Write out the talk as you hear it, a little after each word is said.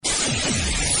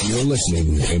You're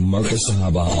listening to Marcus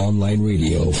Sahaba Online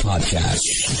Radio Podcast.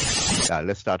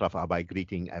 Let's start off by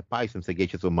greeting a pious and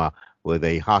sagacious ummah with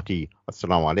a hearty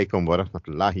Assalamu alaikum wa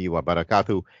rahmatullahi wa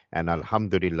barakatuh. And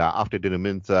Alhamdulillah, after dinner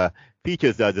minutes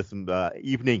features this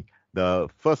evening the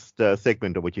first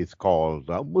segment, which is called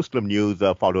Muslim News,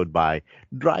 followed by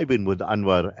Drive-In with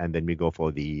Anwar, and then we go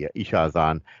for the Isha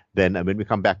Azan. Then when we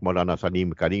come back, Maulana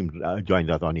Salim Carrim joins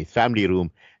us on his family room,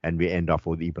 and we end off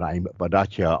with Ibrahim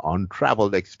Badacha on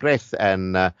Travel Express.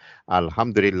 And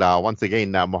Alhamdulillah, once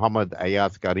again, Mohammed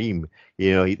Ayaaz Carrim,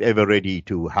 he's ever ready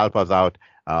to help us out.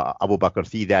 Abu Bakr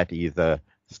see that he's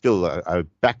still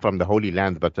back from the Holy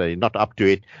Lands, but not up to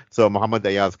it. So Mohammed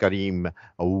Ayaaz Carrim,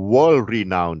 a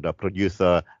world-renowned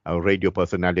producer, a radio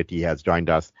personality, has joined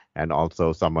us, and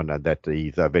also someone that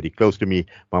is very close to me,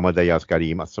 Mohammed Ayaaz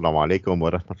Carrim. Assalamu alaikum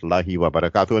wa rahmatullahi wa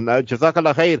barakatuh. And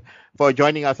Jazakallah khair for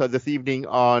joining us this evening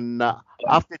on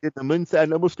After Dinner Mints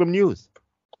and Muslim News.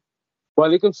 Wa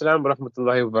alaikum salam wa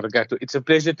rahmatullahi wa barakatuh. It's a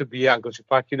pleasure to be here, Uncle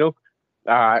Shafaat.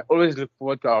 I always look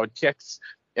forward to our chats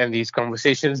and these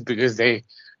conversations because they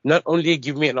not only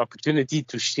give me an opportunity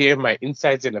to share my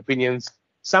insights and opinions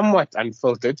somewhat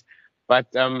unfiltered, but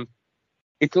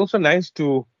it's also nice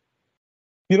to,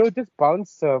 just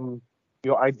bounce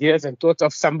your ideas and thoughts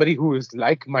off somebody who is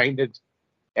like-minded.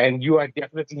 And you are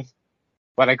definitely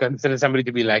what I consider somebody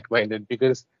to be like-minded,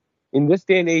 because in this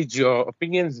day and age, your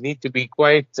opinions need to be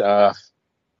quite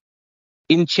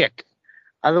in check.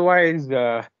 Otherwise,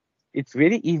 it's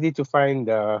very easy to find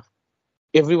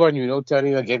everyone,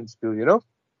 turning against you,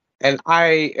 And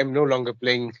I am no longer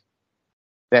playing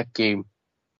that game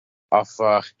of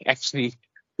actually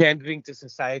pandering to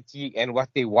society and what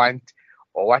they want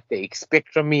or what they expect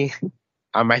from me.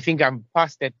 I think I'm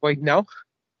past that point now.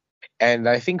 And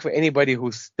I think for anybody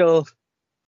who's still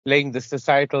playing the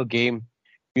societal game,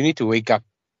 you need to wake up.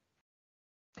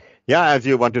 Yeah, as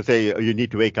you want to say, you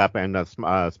need to wake up and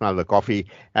smell the coffee.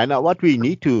 And what we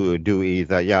need to do is,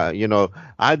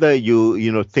 either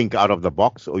you think out of the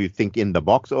box, or you think in the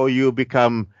box, or you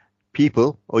become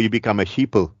people, or you become a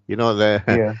sheeple.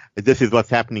 This is what's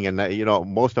happening. And,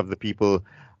 most of the people,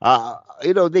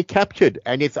 they captured.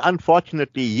 And it's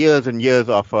unfortunately years and years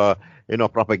of,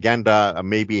 propaganda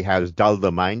maybe has dulled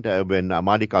the mind. When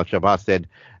Malik al-Shabazz said,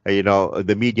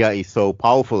 the media is so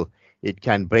powerful, it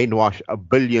can brainwash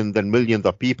billions and millions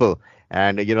of people.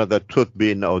 And, the truth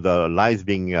being, or the lies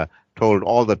being told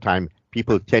all the time,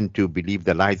 people tend to believe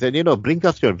the lies. And, brings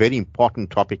us to a very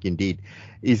important topic indeed.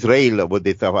 Israel, with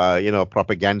this,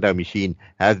 propaganda machine,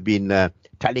 has been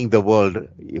telling the world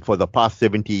for the past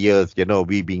 70 years,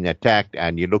 we're being attacked,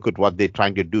 and you look at what they're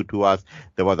trying to do to us.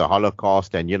 There was a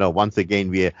Holocaust, and, once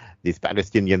again, these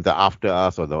Palestinians are after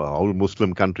us, or the whole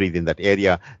Muslim countries in that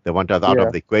area, they want us out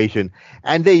of the equation.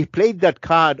 And they played that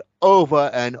card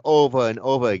over and over and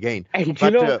over again. And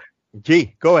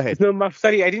G, go ahead. No,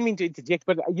 sorry, I didn't mean to interject,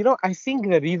 but, I think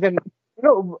the reason,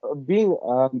 being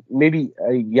maybe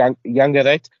younger,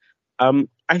 right?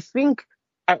 I think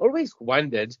I always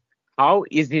wondered, how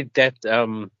is it that,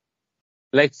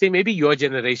 say maybe your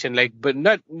generation, but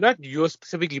not yours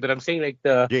specifically, but I'm saying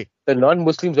the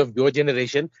non-Muslims of your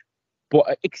generation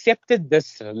accepted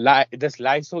this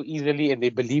lie so easily, and they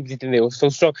believed it, and they were so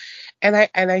strong. And I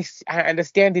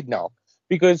understand it now,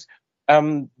 because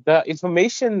the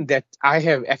information that I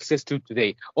have access to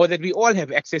today, or that we all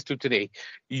have access to today,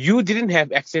 you didn't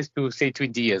have access to, say,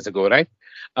 20 years ago, right?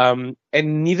 And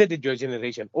neither did your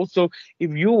generation. Also,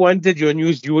 if you wanted your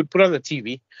news, you would put on the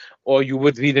TV, or you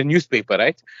would read a newspaper,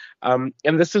 right? And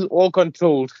this is all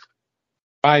controlled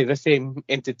by the same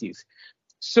entities.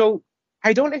 So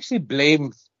I don't actually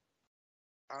blame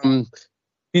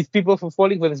these people for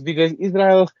falling for this, because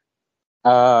Israel...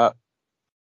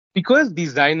 because the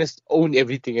Zionists own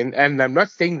everything, and I'm not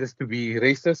saying this to be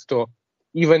racist or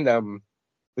even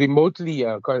remotely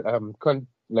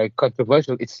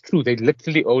controversial. It's true. They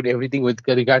literally own everything with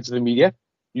regards to the media.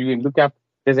 You can look up,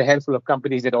 there's a handful of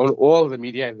companies that own all the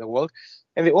media in the world,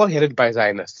 and they're all headed by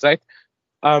Zionists, right?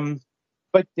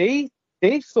 But they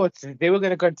thought they were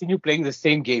going to continue playing the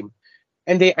same game.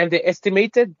 And they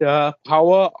estimated the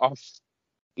power of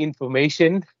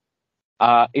information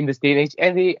in this day and age,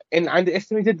 and they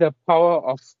underestimated the power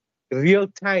of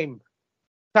real-time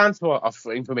transfer of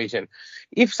information.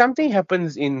 If something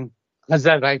happens in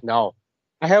Gaza right now,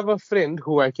 I have a friend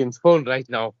who I can phone right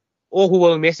now, or who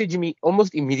will message me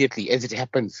almost immediately as it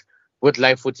happens with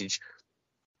live footage.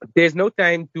 There's no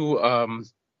time to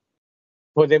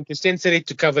for them to censor it,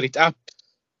 to cover it up,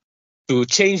 to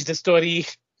change the story,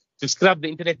 to scrub the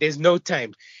internet. There's no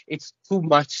time. It's too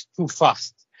much, too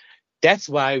fast. That's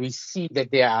why we see that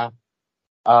they are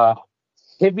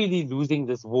heavily losing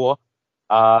this war.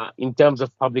 in terms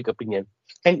of public opinion.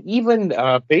 And even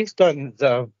based on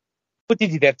the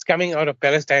footage that's coming out of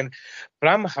Palestine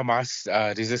from Hamas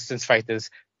resistance fighters,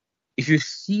 if you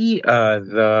see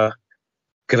the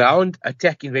ground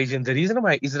attack invasion, the reason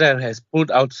why Israel has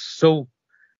pulled out so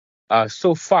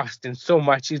fast and so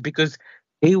much is because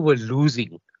they were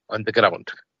losing on the ground.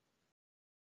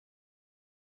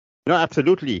 No,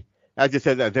 absolutely. As you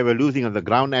said, they were losing on the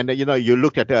ground, and you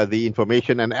looked at the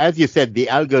information, and as you said, the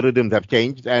algorithms have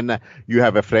changed, and you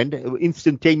have a friend.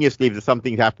 Instantaneously, if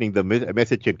something's happening, the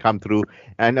message should come through,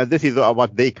 and this is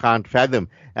what they can't fathom.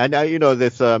 And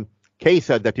this case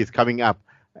that is coming up,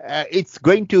 it's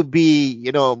going to be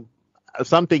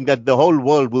something that the whole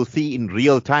world will see in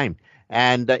real time.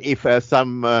 And if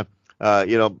some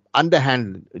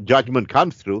underhand judgment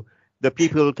comes through, the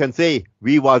people can say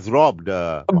we was robbed.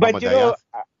 But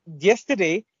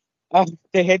yesterday,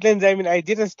 the headlines. I mean, I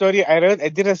did a story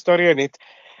on it.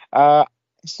 As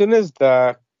soon as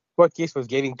the court case was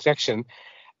gaining traction,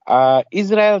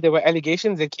 Israel, there were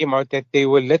allegations that came out that they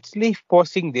were literally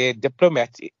forcing their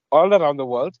diplomats all around the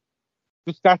world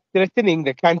to start threatening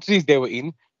the countries they were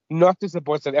in not to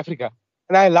support South Africa.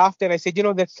 And I laughed and I said,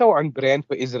 that's so on brand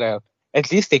for Israel. At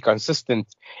least they're consistent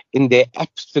in their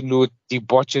absolute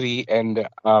debauchery and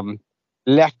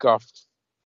lack of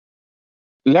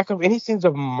any sense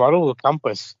of moral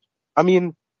compass. I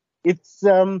mean, it's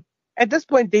at this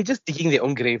point they're just digging their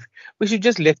own grave. We should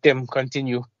just let them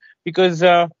continue because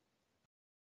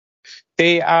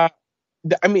they are.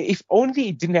 I mean, if only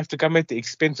it didn't have to come at the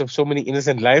expense of so many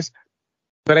innocent lives.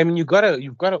 But I mean, you've got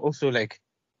to also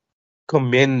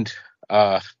commend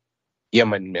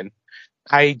Yemen, man.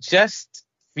 I just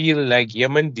feel like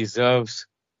Yemen deserves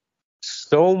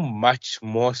so much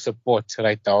more support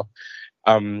right now.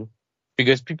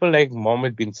 Because people like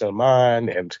Mohammed bin Salman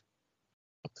and,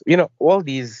 all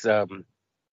these Arab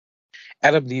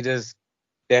leaders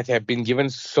that have been given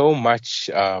so much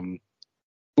in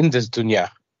this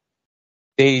dunya,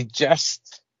 they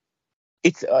just,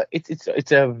 it's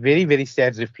a very, very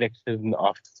sad reflection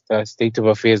of the state of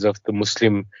affairs of the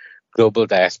Muslim global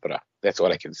diaspora. That's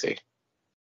all I can say.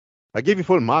 I give you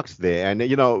full marks there. And,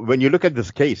 when you look at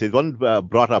this case, it wasn't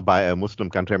brought up by a Muslim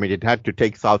country. I mean, it had to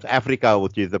take South Africa,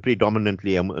 which is a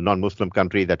predominantly a non-Muslim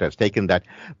country that has taken that.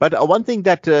 But one thing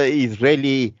that is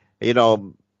really,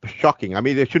 shocking. I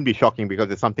mean, it shouldn't be shocking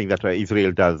because it's something that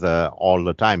Israel does all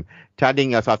the time.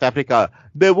 Telling South Africa,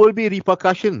 there will be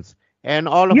repercussions. And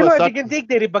all of a sudden... they can take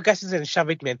the repercussions and shove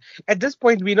it, man. At this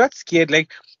point, we're not scared.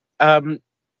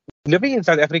 Living in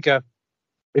South Africa,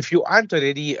 if you aren't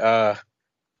already...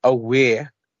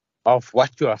 aware of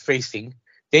what you are facing,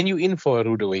 then you're in for a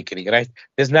rude awakening, right?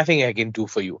 There's nothing I can do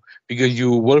for you because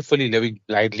you willfully living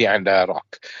blindly under a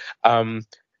rock.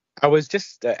 I was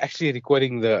just actually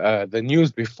recording the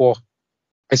news before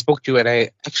I spoke to you, and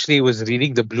I actually was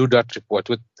reading the Blue Dot report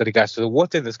with regards to the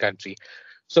water in this country.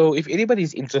 So if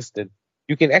anybody's interested,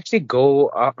 you can actually go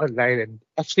online and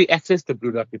actually access the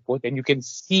Blue Dot report, and you can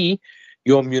see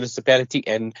your municipality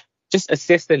and just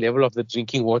assess the level of the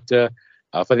drinking water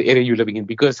for the area you're living in,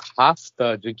 because half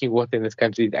the drinking water in this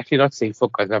country is actually not safe for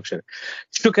consumption.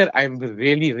 Shukar, I'm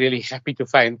really, really happy to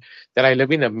find that I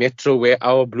live in a metro where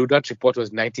our Blue Dot report was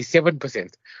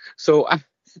 97%. So I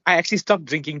actually stopped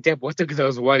drinking tap water because I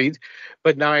was worried,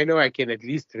 but now I know I can at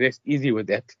least rest easy with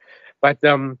that. But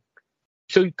so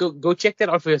go check that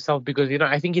out for yourself, because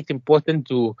I think it's important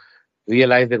to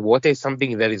realize that water is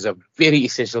something that is a very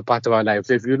essential part of our lives.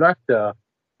 So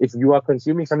if you are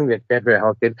consuming something that's bad for your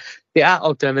health, then there are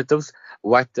alternatives.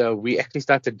 What we actually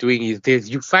started doing is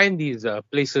you find these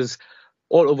places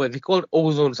all over. They're called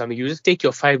ozone something. You just take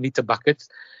your 5-liter buckets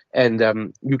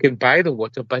and you can buy the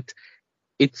water, but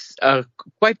it's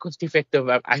quite cost effective.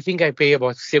 I think I pay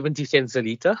about 70 cents a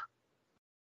liter.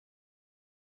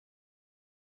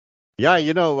 Yeah,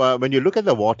 when you look at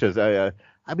the waters,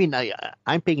 I mean,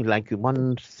 I'm paying like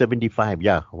 175,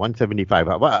 175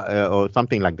 or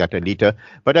something like that a liter.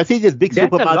 But I see this big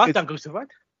supermarkets. That's a lot, Uncle Shafaat.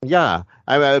 Yeah,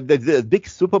 the big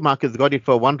supermarkets got it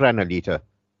for R1 a liter.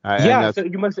 So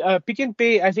you must Pick and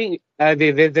Pay. I think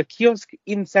there's a kiosk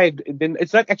inside. Then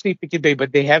it's not actually Pick and Pay,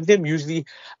 but they have them usually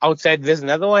outside. There's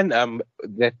another one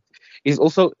that is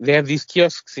also, they have these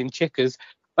kiosks in Checkers.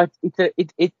 But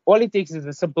it all it takes is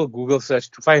a simple Google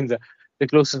search to find the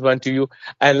closest one to you.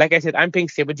 And like I said, I'm paying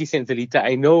 70 cents a liter.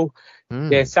 I know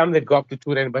there's some that go up to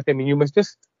R2, but I mean, you must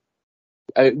just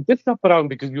shop around,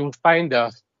 because you'll find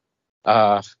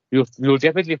you'll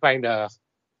definitely find a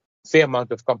fair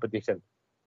amount of competition.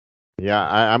 Yeah,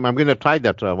 I'm going to try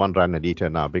that R1 a liter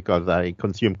now, because I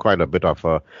consume quite a bit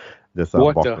of this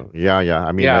Water. bottle. Yeah.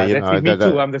 I mean, Yeah, that's it. Me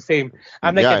too. I'm the same.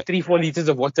 I'm like yeah, at 3, 4 liters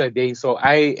of water a day, so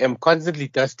I am constantly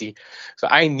thirsty. So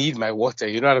I need my water.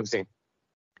 You know what I'm saying?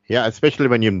 yeah, especially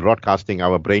when you're broadcasting,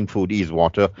 our brain food is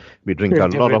water. We drink a lot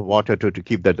of Definitely. water to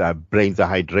keep the brains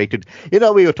hydrated.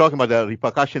 We were talking about the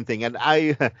repercussion thing, and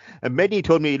Mehdi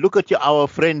told me, look at our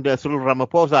friend Cyril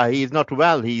Ramaphosa. He's not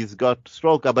well. He's got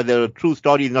stroke, but the true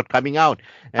story is not coming out.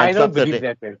 I And don't some believe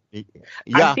said, that, man.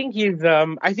 yeah,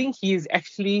 I think he's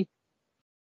actually,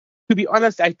 to be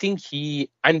honest, I think he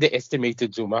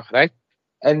underestimated Zuma, right?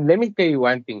 And let me tell you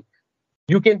one thing.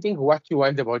 You can think what you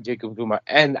want about Jacob Zuma,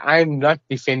 and I'm not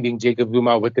defending Jacob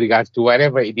Zuma with regards to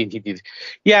whatever it is he did.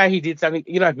 Yeah, he did something.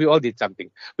 You know, we all did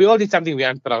something. We all did something we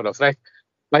aren't proud of, right?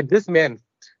 But this man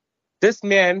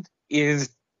is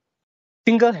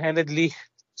single-handedly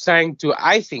trying to,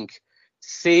 I think,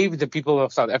 save the people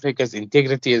of South Africa's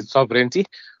integrity and sovereignty,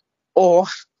 or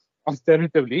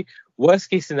alternatively, worst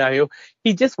case scenario,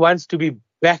 he just wants to be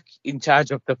back in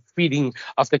charge of the feeding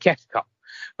of the cash cow,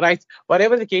 right?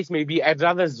 Whatever the case may be, I'd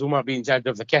rather Zuma be in charge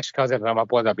of the cash cow than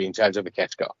Ramaphosa be in charge of the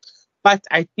cash cow. But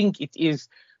I think it is,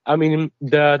 I mean,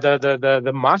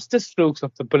 the master strokes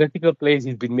of the political plays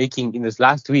he's been making in this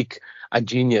last week are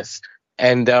genius.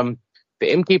 And the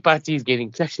MK party is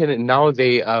getting traction, and now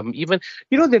they even,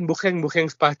 the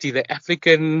Mukheng's party, the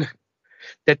African,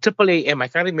 the AAAM, I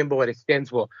can't remember what it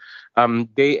stands for.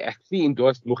 They actually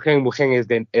endorsed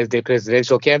Mukheng as their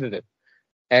presidential candidate.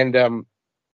 And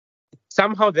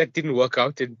somehow that didn't work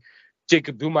out, and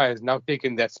Jacob Zuma has now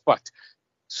taken that spot.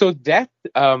 So that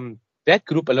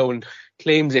group alone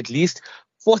claims at least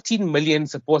 14 million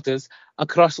supporters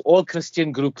across all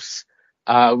Christian groups.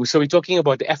 So we're talking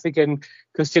about the African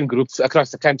Christian groups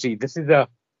across the country. This is a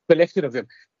collection of them.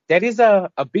 That is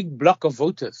a big block of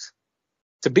voters.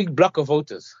 It's a big block of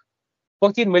voters.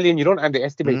 14 million, you don't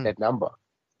underestimate that number.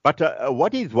 But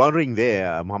what is worrying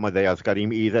there, Muhammad Ayaaz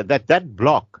Carrim, is that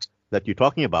bloc that you're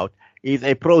talking about is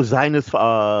a pro-Zionist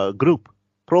group.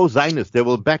 Pro-Zionist. They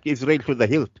will back Israel to the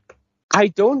hilt. I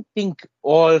think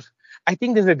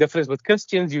there's a difference. With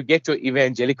Christians, you get your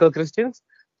evangelical Christians,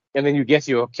 and then you get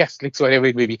your Catholics, whatever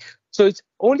it may be. So it's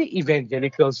only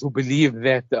evangelicals who believe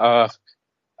that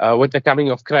with the coming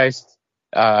of Christ,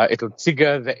 it'll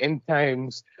trigger the end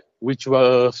times, which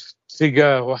will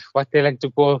trigger what they like to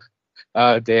call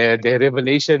their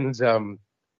revelations,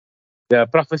 the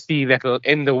prophecy that will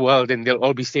end the world and they'll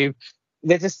all be saved.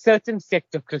 There's a certain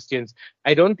sect of Christians.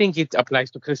 I don't think it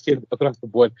applies to Christians across the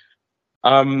board.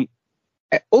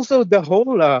 Also, the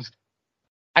whole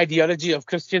ideology of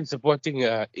Christians supporting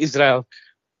Israel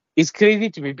is crazy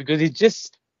to me, because it's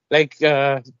just like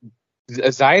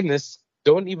Zionists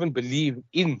don't even believe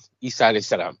in Isa alayhi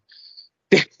salam.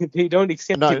 They don't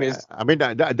accept him as... I mean,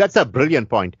 that's a brilliant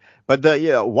point. But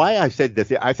why I said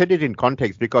this, I said it in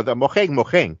context because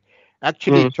Mokheng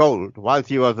actually told, whilst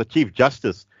he was the Chief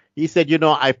Justice, he said,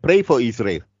 I pray for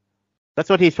Israel. That's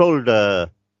what he told,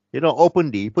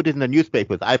 openly. He put it in the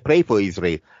newspapers. I pray for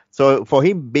Israel. So for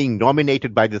him being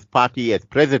nominated by this party as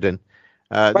president,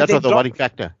 that was a worrying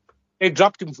factor. They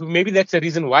dropped him. Maybe that's the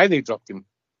reason why they dropped him.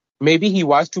 Maybe he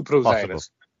was too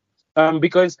pro-Zionist.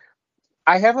 Because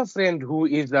I have a friend who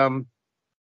is,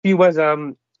 he was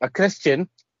a Christian,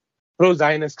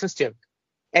 pro-Zionist Christian,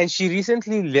 and she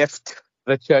recently left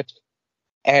the church,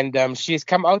 and she's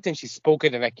come out and she's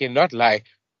spoken, and I cannot lie,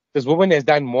 this woman has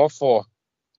done more for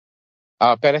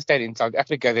Palestine in South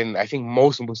Africa than I think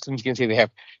most Muslims can say they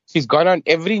have. She's gone on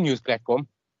every news platform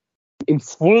in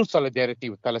full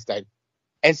solidarity with Palestine,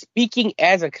 and speaking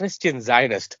as a Christian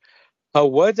Zionist. Her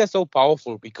words are so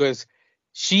powerful because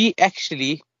she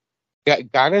actually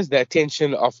garners the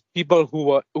attention of people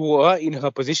who were in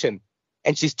her position,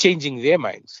 and she's changing their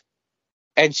minds.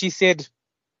 And she said,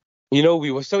 we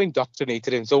were so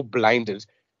indoctrinated and so blinded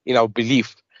in our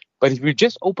belief. But if you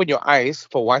just open your eyes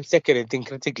for 1 second and think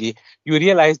critically, you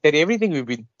realize that everything we've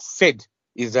been fed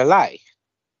is a lie.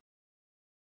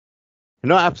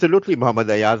 No, absolutely, Muhammad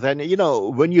Ayaaz. And,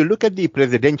 when you look at the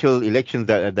presidential elections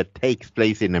that takes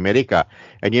place in America,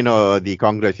 and, the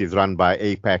Congress is run by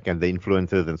AIPAC and the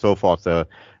influencers and so forth. So,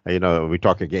 we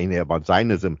talk again about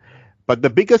Zionism. But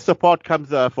the biggest support comes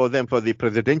for the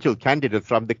presidential candidates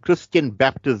from the Christian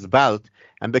Baptist belt,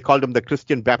 and they call them the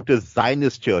Christian Baptist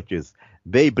Zionist churches.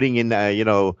 They bring in,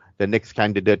 the next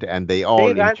candidate, and they all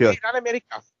in church. They run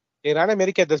America. They run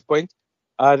America at this point.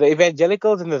 The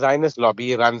evangelicals and the Zionist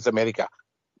lobby runs America,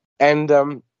 and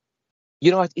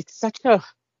it's such a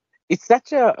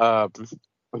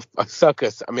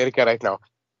circus, America right now.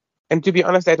 And to be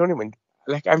honest, I don't even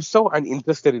I'm so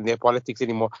uninterested in their politics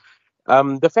anymore.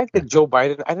 The fact that Joe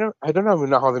Biden, I don't even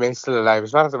know how the man's still alive.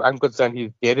 As far as I'm concerned,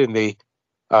 he's dead, and they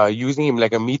using him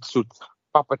like a meat suit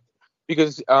puppet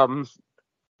because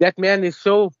that man is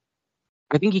so.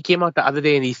 I think he came out the other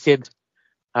day and he said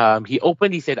he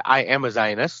said I am a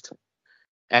Zionist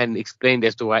and explained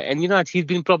as to why. And you know what? He's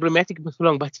been problematic for so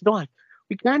long, but you know what?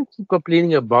 We can't keep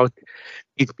complaining about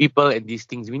these people and these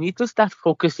things. We need to start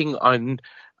focusing on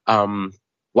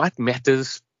what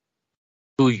matters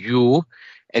to you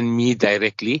and me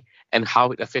directly and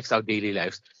how it affects our daily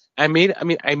lives. I made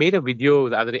a video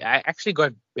the other day. I actually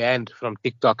got banned from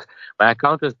TikTok. My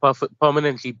account was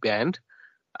permanently banned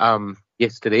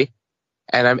yesterday.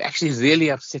 And I'm actually really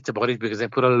upset about it because I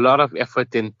put a lot of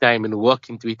effort and time and work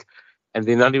into it. And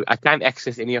I can't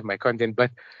access any of my content.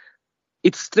 But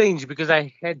it's strange because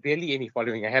I had barely any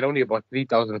following. I had only about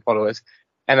 3,000 followers.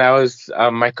 And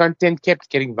my content kept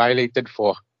getting violated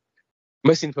for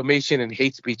misinformation and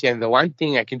hate speech. And the one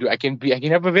thing I can do, I can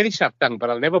have a very sharp tongue, but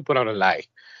I'll never put out a lie.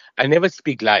 I never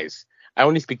speak lies. I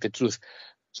only speak the truth.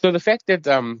 So the fact that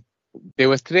they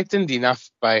were threatened enough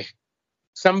by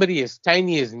somebody as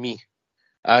tiny as me,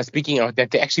 speaking out,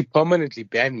 that they actually permanently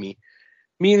banned me,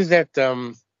 means that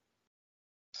I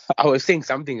was saying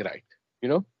something right, you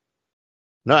know?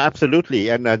 No, absolutely.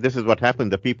 And this is what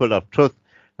happened. The people of truth,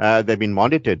 they've been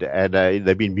monitored and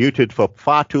they've been muted for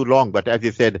far too long. But as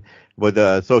you said, with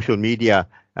social media,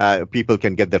 people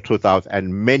can get the truth out,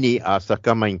 and many are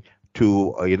succumbing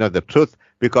to the truth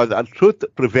because truth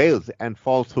prevails and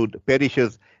falsehood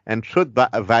perishes, and truth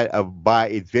by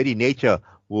its very nature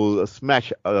will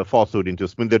smash falsehood into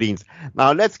smithereens.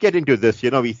 Now, let's get into this.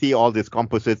 We see all these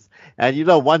composites, and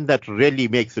one that really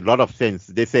makes a lot of sense.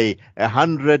 They say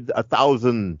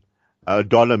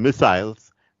 $100,000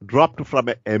 missiles dropped from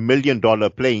 $1 million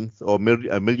planes or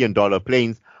 $1 million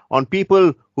planes on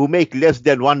people who make less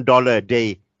than $1 a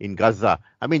day in Gaza.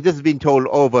 I mean, this has been told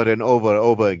over and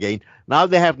over again. Now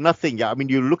they have nothing. I mean,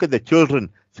 you look at the children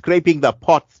scraping the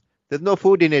pots. There's no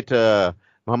food in it,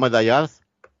 Muhammad Ayaaz.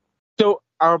 So,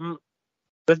 the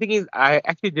thing is, I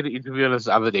actually did an interview on this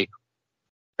the other day.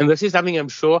 And this is something I'm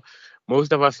sure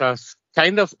most of us are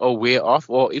kind of aware of,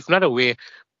 or if not aware,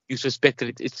 you suspect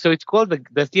it. It's called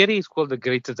the theory is called the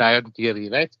Greater Zion theory,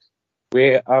 right?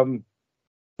 Where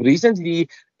recently,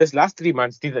 this last 3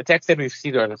 months, the attacks that we've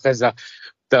seen on Gaza,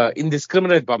 the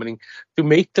indiscriminate bombing, to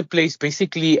make the place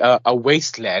basically a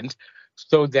wasteland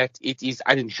so that it is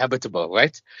uninhabitable,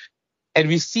 right? And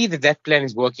we see that plan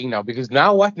is working now, because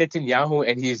now what Netanyahu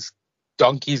and his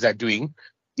donkeys are doing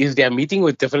is they are meeting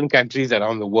with different countries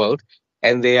around the world,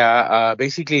 and they are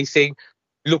basically saying,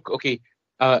 look, okay,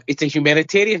 it's a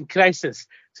humanitarian crisis,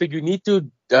 so you need to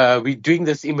be doing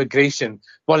this immigration,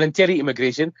 voluntary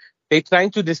immigration. They're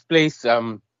trying to displace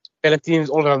Palestinians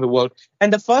all around the world.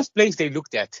 And the first place they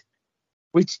looked at,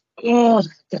 which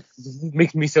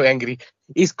makes me so angry,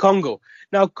 is Congo.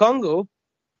 Now, Congo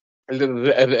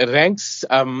ranks,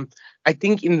 I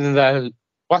think, in the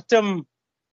bottom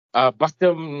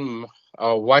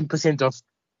 1% of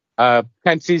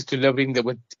countries to live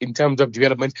in terms of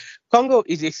development. Congo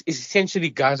is essentially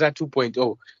Gaza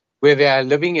 2.0, where they are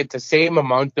living at the same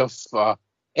amount of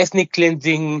ethnic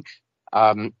cleansing,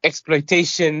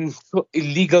 exploitation,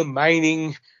 illegal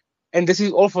mining, and this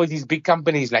is all for these big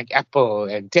companies like Apple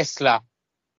and Tesla.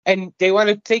 And they want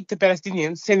to take the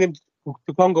Palestinians, send them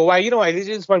to Congo. Why? Why? They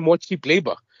just want more cheap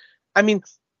labor. I mean,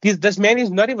 this man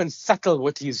is not even subtle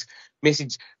with his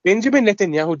message. Benjamin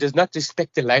Netanyahu does not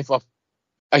respect the life of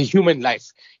a human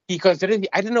life. He considers,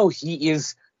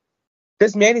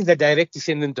 this man is a direct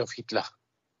descendant of Hitler,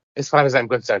 as far as I'm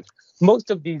concerned. Most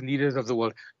of these leaders of the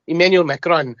world, Emmanuel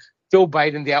Macron, Joe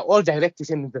Biden, they are all direct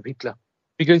descendants of Hitler,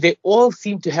 because they all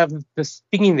seem to have this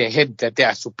thing in their head that they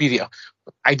are superior.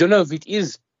 I don't know if it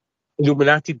is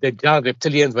Illuminati, Dajjal,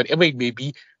 reptilians, whatever it may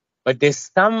be, but there's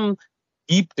some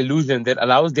deep delusion that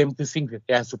allows them to think that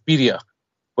they are superior,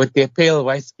 with their pale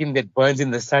white skin that burns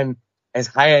in the sun, has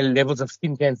higher levels of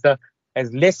skin cancer,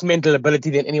 has less mental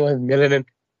ability than anyone with melanin,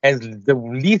 has the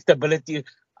least ability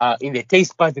in their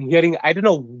taste buds and hearing. I don't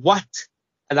know what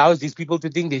allows these people to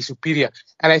think they're superior.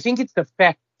 And I think it's the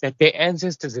fact that their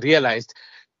ancestors realized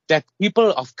that people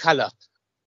of color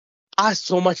are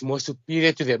so much more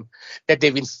superior to them, that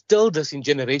they've instilled this in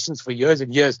generations for years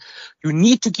and years. You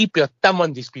need to keep your thumb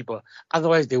on these people.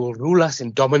 Otherwise, they will rule us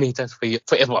and dominate us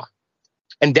forever.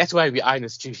 And that's why we are in the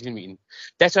situation we're in.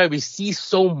 That's why we see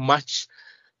so much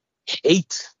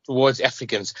hate towards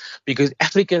Africans, because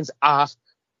Africans are,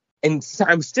 and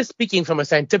I'm still speaking from a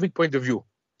scientific point of view,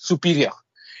 superior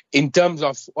in terms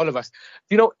of all of us.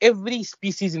 Every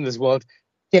species in this world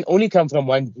can only come from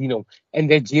one genome,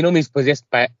 and that genome is possessed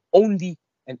by only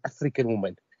an African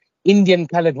woman. Indian,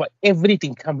 colored,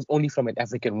 everything comes only from an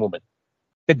African woman.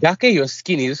 The darker your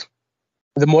skin is,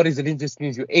 The more resilient this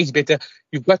means you age better.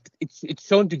 It's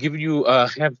shown to give you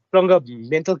have stronger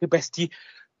mental capacity,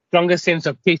 stronger sense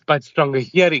of taste buds, stronger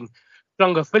hearing,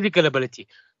 stronger physical ability.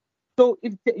 So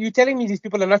if you're telling me these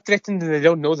people are not threatened and they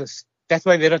don't know this, that's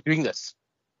why they're not doing this.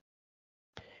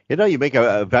 You make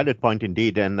a valid point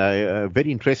indeed, and very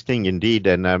interesting indeed.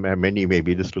 And many may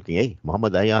be just looking, hey,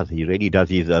 Mohammed Ayaaz, he really does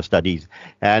his studies.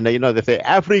 And, they say,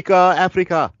 Africa,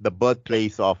 Africa, the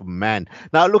birthplace of man.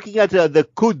 Now, looking at the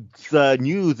Quds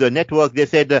News Network, they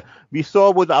said, we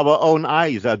saw with our own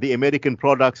eyes the American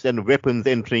products and weapons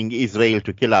entering Israel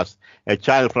to kill us. A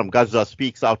child from Gaza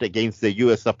speaks out against the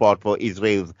U.S. support for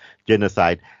Israel's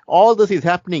genocide. All this is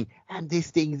happening, and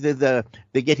these things, they're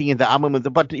getting in the armaments.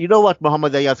 But you know what,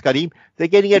 Mohammed Ayaaz Carrim? They're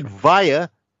getting it via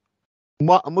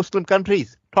Muslim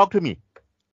countries. Talk to me.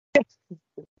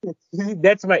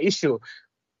 That's my issue.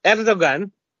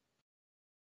 Erdogan,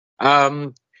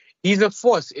 he's a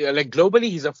force. Like globally,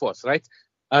 he's a force, right?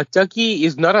 Turkey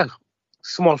is not a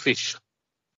small fish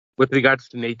with regards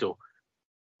to NATO.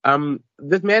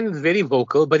 This man is very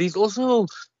vocal, but he's also,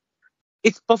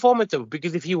 it's performative,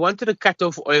 because if he wanted to cut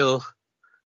off oil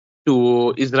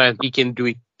to Israel, he can do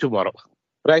it tomorrow,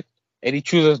 right? And he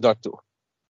chooses not to.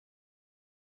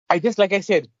 Like I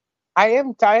said, I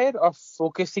am tired of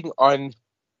focusing on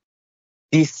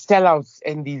these sellouts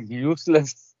and these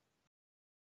useless,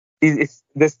 these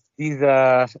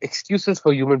excuses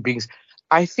for human beings.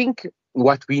 I think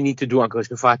what we need to do, Uncle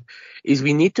Shafaat, is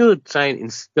we need to try and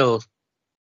instill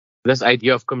this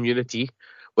idea of community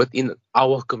within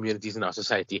our communities in our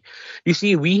society. You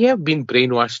see, we have been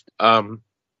brainwashed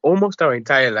almost our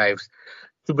entire lives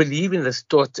to believe in this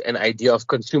thought and idea of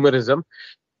consumerism,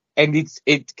 and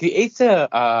it creates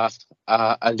a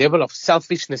level of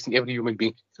selfishness in every human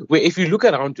being. Where if you look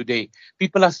around today,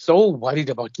 people are so worried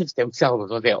about just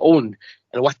themselves or their own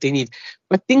and what they need.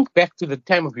 But think back to the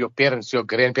time of your parents, your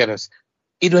grandparents.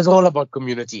 It was all about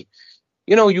community.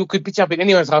 You could pitch up in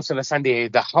anyone's house on a Sunday.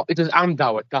 It was armed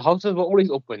dawat. The houses were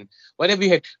always open. Whatever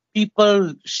you had,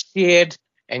 people shared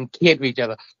and cared for each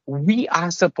other. We are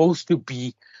supposed to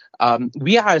be,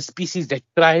 we are a species that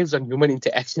thrives on human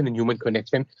interaction and human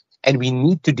connection, and we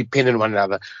need to depend on one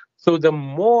another. So the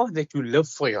more that you live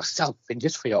for yourself and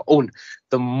just for your own,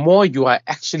 the more you are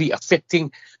actually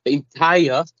affecting the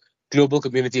entire global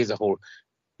community as a whole.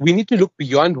 We need to look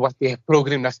beyond what they have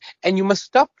programmed us. And you must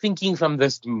stop thinking from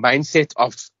this mindset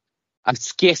of a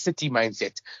scarcity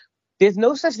mindset. There's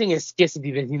no such thing as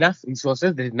scarcity. There's enough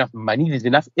resources, there's enough money, there's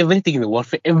enough everything in the world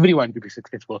for everyone to be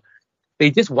successful. They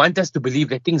just want us to believe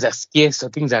that things are scarce or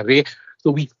things are rare.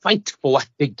 So we fight for what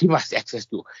they give us access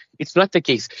to. It's not the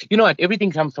case. You know what?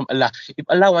 Everything comes from Allah. If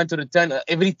Allah wanted to turn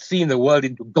every tree in the world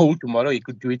into gold tomorrow, He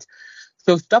could do it.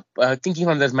 So stop thinking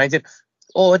from this mindset.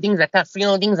 Oh, things are tough.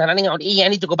 Things are running out. Hey, I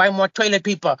need to go buy more toilet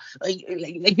paper.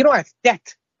 You know what?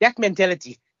 That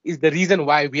mentality is the reason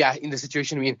why we are in the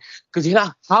situation we're in. Because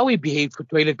how we behaved for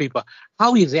toilet paper,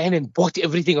 how we ran and bought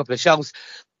everything off the shelves,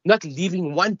 not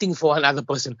leaving one thing for another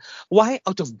person. Why?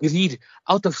 Out of greed,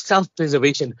 out of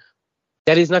self-preservation.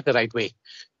 That is not the right way.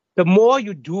 The more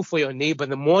you do for your neighbor,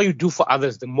 the more you do for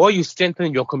others, the more you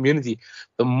strengthen your community,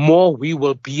 the more we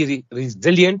will be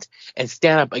resilient and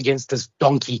stand up against this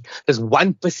donkey, this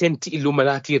 1%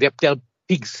 Illuminati reptile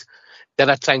pigs that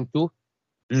are trying to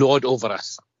lord over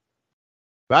us.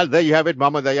 Well, there you have it,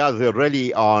 Mohammed Ayaaz,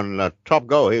 really on top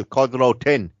go. He's Cosro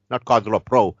 10, not Cosro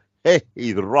Pro. Hey,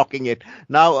 he's rocking it.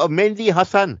 Now, Mehdi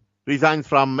Hassan resigns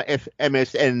from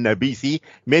MSNBC.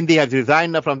 Mehdi has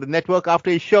resigned from the network after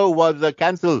his show was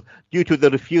cancelled due to the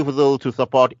refusal to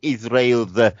support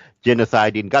Israel's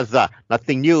genocide in Gaza.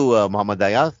 Nothing new, Mohammed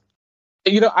Ayaaz.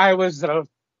 I was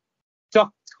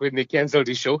shocked when they cancelled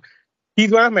his show.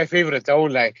 He's one of my favorites. I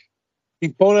won't lie.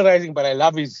 He's polarizing, but I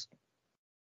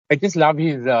just love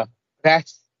his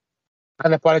rash,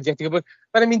 unapologetic. But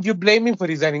I mean, you blame him for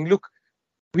resigning. Look,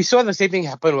 we saw the same thing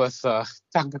happen with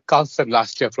Tucker Carlson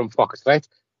last year from Fox, right?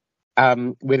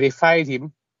 Where they fired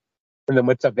him in the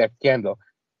midst of that scandal.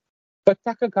 But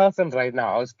Tucker Carlson right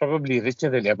now is probably richer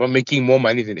than ever, making more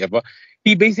money than ever.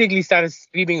 He basically started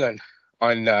streaming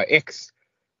on X,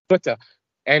 Twitter,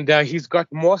 and he's got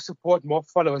more support, more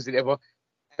followers than ever.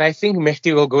 And I think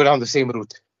Mehdi will go down the same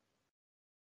route.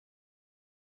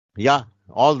 Yeah,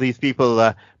 all these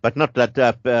people, but not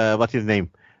that, what's his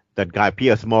name? That guy,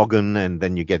 Piers Morgan, and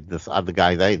then you get this other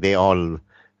guy. They all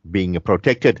being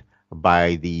protected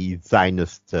by the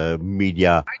Zionist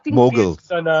media moguls.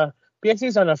 Pierce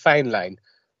is on a fine line.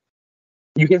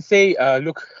 You can say,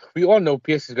 look, we all know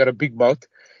Pierce has got a big mouth,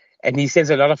 and he says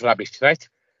a lot of rubbish, right?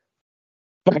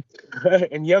 But,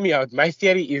 and hear me out, my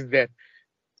theory is that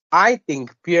I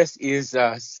think Pierce is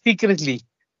secretly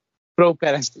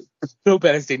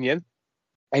pro-Palestinian,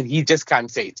 and he just can't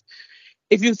say it.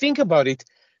 If you think about it,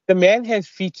 the man has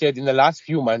featured in the last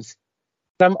few months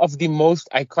some of the most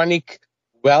iconic,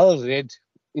 well-read,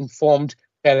 informed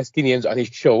Palestinians on his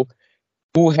show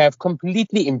who have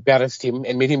completely embarrassed him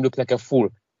and made him look like a fool.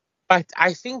 But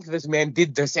I think this man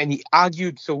did this and he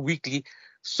argued so weakly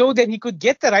so that he could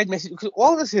get the right message. Because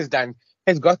all this has done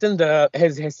has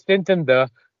strengthened the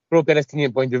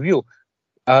pro-Palestinian point of view.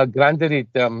 Granted,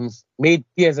 it made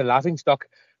tears a laughing stock,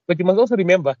 but you must also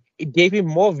remember it gave him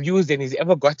more views than he's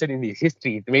ever gotten in his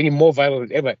history. It made him more viral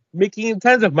than ever, making him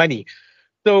tons of money.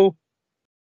 So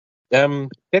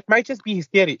that might just be his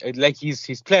theory, like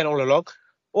his plan all along,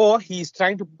 or he's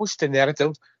trying to push the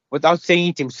narrative without saying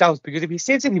it himself. Because if he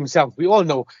says it himself, we all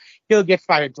know he'll get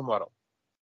fired tomorrow.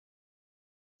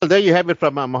 Well, there you have it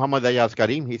from Mohammed Ayaaz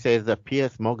Carrim. He says that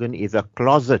Piers Morgan is a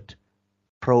closet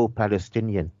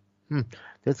pro-Palestinian.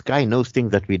 This guy knows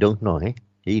things that we don't know, eh?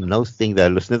 He knows things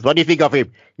that listeners. What do you think of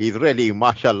him? He's really,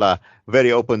 mashallah,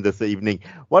 very open this evening.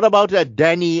 What about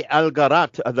Danny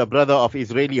Al-Garat, the brother of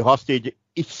Israeli hostage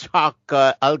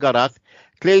Ishaq Al-Garat,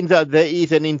 claims that there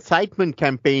is an incitement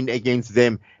campaign against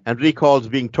them and recalls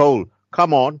being told,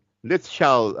 come on, let's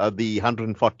shell the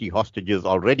 140 hostages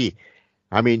already.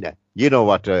 I mean, you know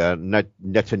what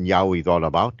Netanyahu is all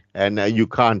about. And you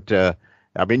can't,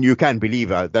 you can't believe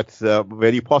that's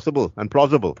very possible and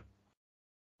plausible.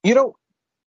 You know,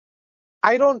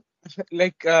 I don't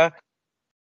I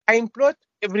implore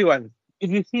everyone, if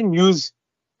you see news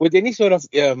with any sort of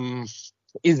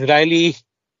Israeli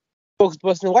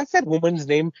spokesperson, what's that woman's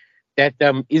name that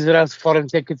Israel's foreign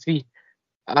secretary,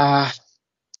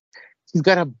 she's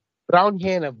got a brown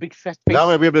hair and a big fat face.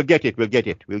 No, we'll get it.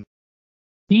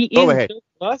 Go ahead.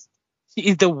 She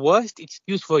is the worst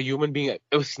excuse for a human being I've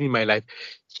ever seen in my life.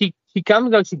 She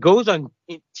comes out, she goes on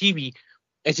TV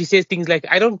and she says things like,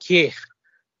 I don't care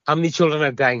how many children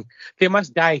are dying. They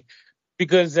must die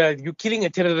because you're killing a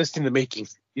terrorist in the making,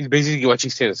 is basically what she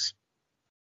says.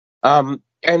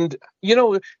 And, you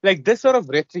know, like this sort of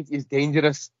rhetoric is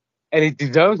dangerous and it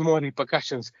deserves more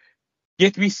repercussions.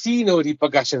 Yet we see no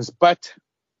repercussions, but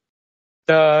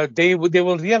they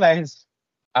will realize,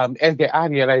 and they are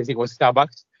realizing with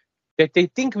Starbucks, that they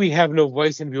think we have no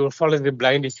voice and we will follow them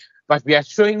blindly, but we are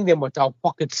showing them with our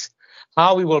pockets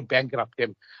how we will bankrupt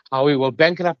them, how we will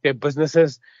bankrupt their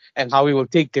businesses, and how we will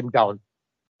take them down.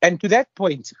 And to that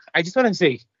point, I just want to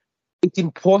say, it's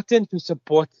important to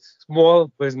support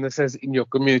small businesses in your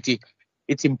community.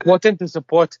 It's important to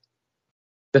support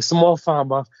the small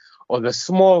farmer or the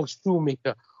small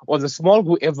shoemaker or the small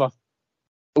whoever.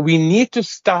 We need to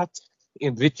start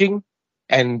enriching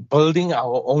and building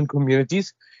our own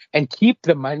communities and keep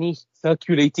the money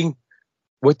circulating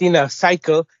within a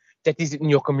cycle that is in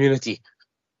your community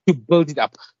to build it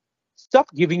up.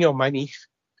 Stop giving your money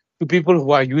to people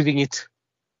who are using it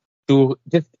to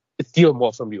just steal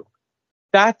more from you.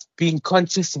 Start being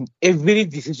conscious in every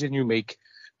decision you make,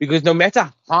 because no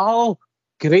matter how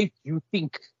great you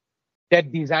think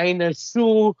that designer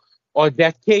shoe or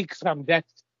that cake from that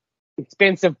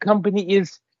expensive company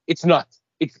is, it's not.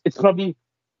 It's probably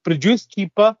produced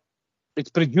cheaper, it's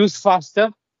produced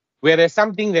faster, whereas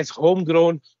something that's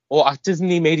homegrown or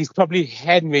artisanally made is probably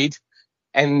handmade,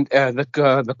 and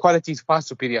the quality is far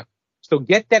superior. So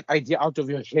get that idea out of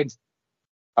your head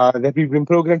that we've been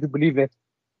programmed to believe that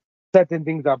certain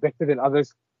things are better than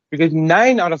others, because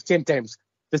 9 out of 10 times,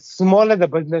 the smaller the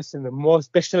business and the more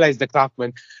specialized the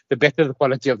craftsman, the better the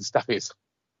quality of the stuff is.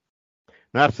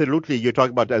 Absolutely. You're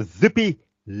talking about a Zippy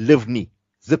Livni,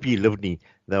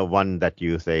 the one that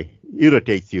you say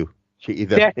irritates you. She is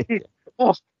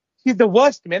she's the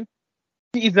worst, man.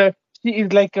 She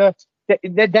is like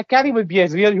that Carrie would be a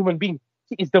real human being.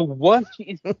 She is the worst. She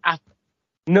is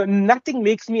nothing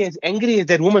makes me as angry as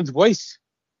that woman's voice.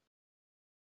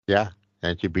 Yeah,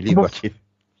 and she believes what she.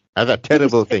 That's a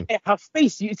terrible thing. Her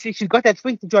face, she's got that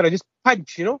face to just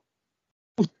punch, you know.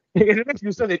 I don't know if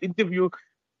you saw that interview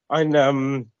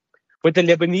on with the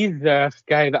Lebanese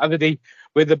guy the other day,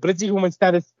 where the British woman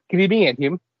started screaming at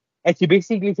him, and she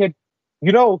basically said,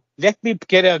 "You know, let me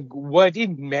get a word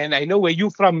in, man. I know where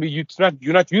you're from. You're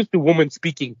not used to women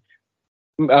speaking."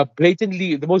 The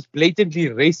most blatantly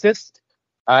racist,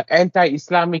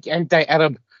 anti-Islamic,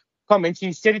 anti-Arab comment.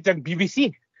 She said it on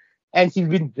BBC, and she's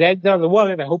been dragged down the wall,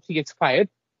 and I hope she gets fired.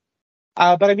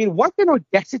 But I mean, what an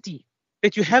audacity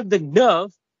that you have the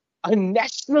nerve on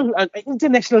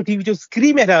international TV to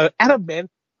scream at an Arab man,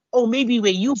 "Oh, maybe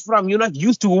where you from, you're not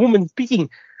used to a woman speaking."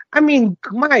 I mean,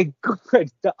 my God,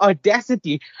 the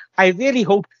audacity. I really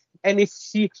hope, and if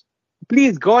she,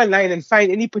 please go online and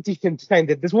find any petition to sign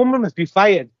that this woman must be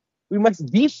fired. We must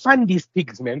defund these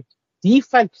pigs, man.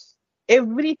 defund.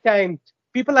 Every time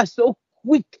people are so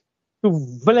quick to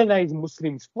villainize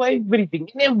Muslims for everything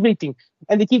and everything,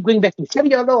 and they keep going back to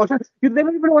Sharia law. You never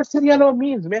even know what Sharia law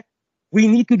means, man. We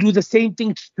need to do the same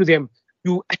thing to them.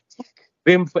 You attack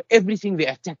them for everything they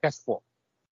attack us for.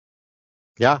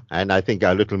 Yeah, and I think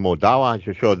a little more dawah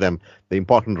to show them the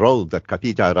important role that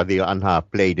Khadija radiallahu anha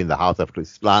played in the house of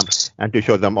Islam, and to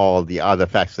show them all the other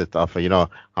facets of,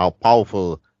 how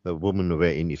powerful the women were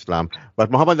in Islam.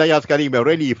 But Mohammed Ayaaz, Carrim, we're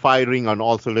really firing on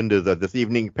all cylinders this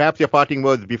evening. Perhaps your parting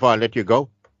words before I let you go.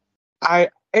 As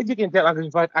you can tell,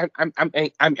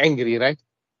 I'm angry, right?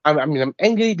 I'm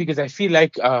angry because I feel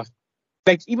like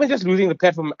even just losing the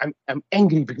platform, I'm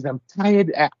angry because I'm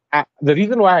tired. The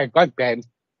reason why I got banned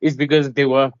is because there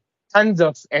were tons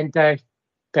of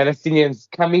anti-Palestinians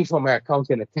coming from my account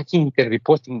and attacking me and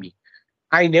reporting me.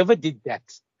 I never did that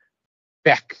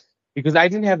back because I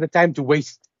didn't have the time to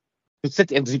waste to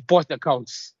sit and report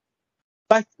accounts.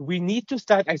 But we need to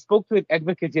start. I spoke to an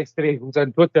advocate yesterday who's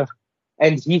on Twitter,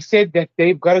 and he said that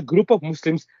they've got a group of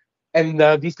Muslims, and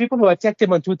these people who attacked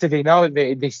them on Twitter, they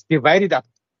divide it up.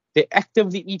 They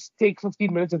actively each take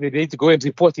 15 minutes of the day to go and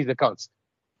report these accounts.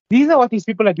 These are what these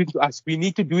people are doing to us. We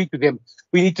need to do it to them.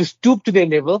 We need to stoop to their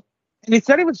level. And it's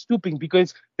not even stooping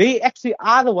because they actually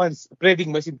are the ones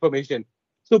spreading misinformation.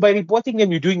 So by reporting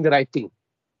them, you're doing the right thing.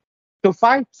 So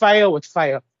fight fire with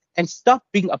fire and stop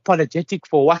being apologetic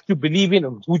for what you believe in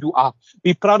and who you are.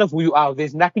 Be proud of who you are.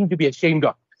 There's nothing to be ashamed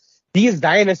of. These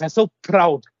Zionists are so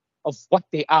proud of what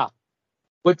they are.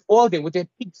 With all them, with their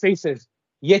big faces.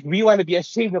 Yet we want to be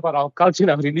ashamed about our culture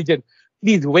and our religion.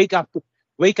 Please wake up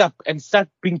and start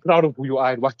being proud of who you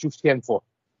are and what you stand for.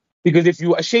 Because if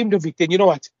you're ashamed of it, then you know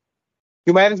what?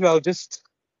 You might as well just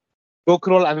go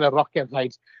crawl under a rock and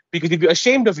hide. Because if you're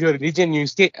ashamed of your religion, you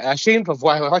stay ashamed of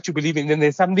what you believe in, then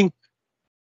there's something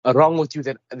wrong with you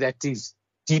that is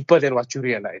deeper than what you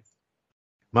realize.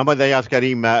 Mohammed Ayaaz,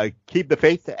 Carrim, keep the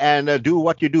faith and do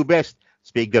what you do best.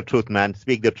 Speak the truth, man.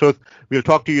 Speak the truth. We'll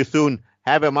talk to you soon.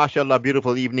 Have a mashallah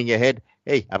beautiful evening ahead.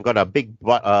 Hey, I've got a big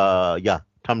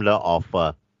tumbler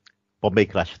of Bombay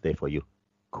Crush there for you.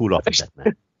 Cool off with that,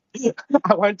 man.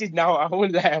 I want it now. I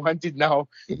won't lie. I want it now.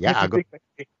 Yeah,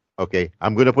 okay.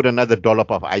 I'm going to put another dollop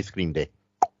of ice cream there.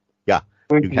 Yeah,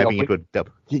 you're having it with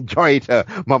enjoy it,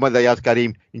 Mohammed Ayaaz,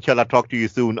 Carrim. Inshallah, talk to you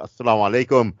soon. Assalamu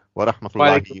alaikum wa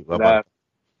rahmatullahi wa barakatuh.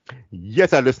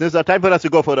 Yes, our listeners, time for us to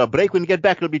go for a break. When we get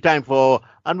back, it'll be time for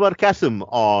Anwar Kasim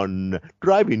on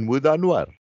Driving with Anwar.